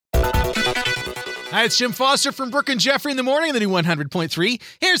Hi, it's Jim Foster from Brooke and Jeffrey in the morning, the new 100.3.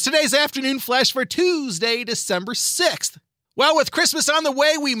 Here's today's afternoon flash for Tuesday, December 6th. Well, with Christmas on the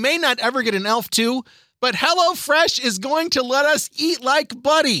way, we may not ever get an Elf 2, but HelloFresh is going to let us eat like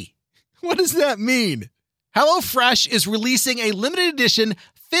Buddy. What does that mean? HelloFresh is releasing a limited edition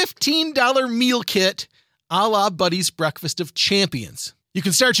 $15 meal kit a la Buddy's Breakfast of Champions. You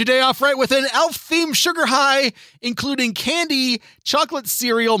can start your day off right with an elf-themed sugar high, including candy, chocolate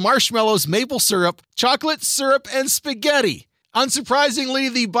cereal, marshmallows, maple syrup, chocolate syrup, and spaghetti. Unsurprisingly,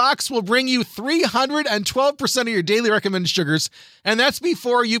 the box will bring you 312% of your daily recommended sugars, and that's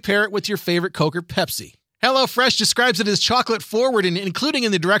before you pair it with your favorite Coke or Pepsi. HelloFresh describes it as chocolate forward, and including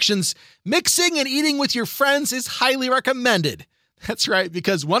in the directions, mixing and eating with your friends is highly recommended. That's right,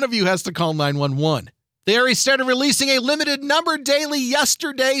 because one of you has to call 911. They already started releasing a limited number daily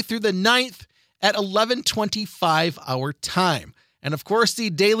yesterday through the 9th at 11:25 our time. And of course,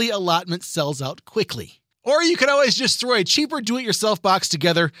 the daily allotment sells out quickly. Or you could always just throw a cheaper do-it-yourself box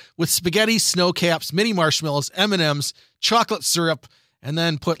together with spaghetti, snow caps, mini marshmallows, M&Ms, chocolate syrup, and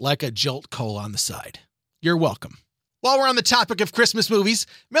then put like a Jolt Cola on the side. You're welcome. While we're on the topic of Christmas movies,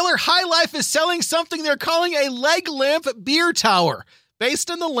 Miller High Life is selling something they're calling a leg lamp beer tower,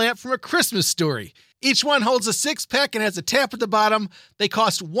 based on the lamp from A Christmas Story. Each one holds a 6-pack and has a tap at the bottom. They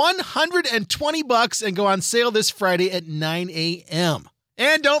cost $120 and go on sale this Friday at 9 a.m.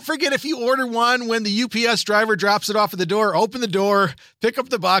 And don't forget, if you order one, when the UPS driver drops it off at the door, open the door, pick up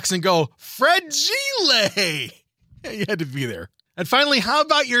the box, and go, Fragile! You had to be there. And finally, how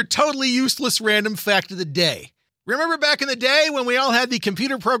about your totally useless random fact of the day? Remember back in the day when we all had the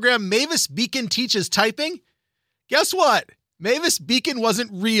computer program Mavis Beacon Teaches Typing? Guess what? Mavis Beacon wasn't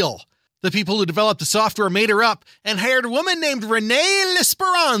real. The people who developed the software made her up and hired a woman named Renee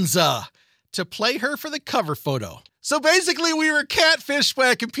L'esperanza to play her for the cover photo. So basically, we were catfished by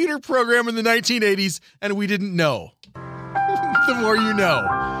a computer program in the 1980s, and we didn't know. The more you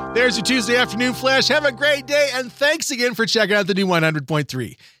know. There's your Tuesday afternoon flash. Have a great day, and thanks again for checking out the new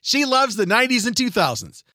 100.3. She loves the 90s and 2000s.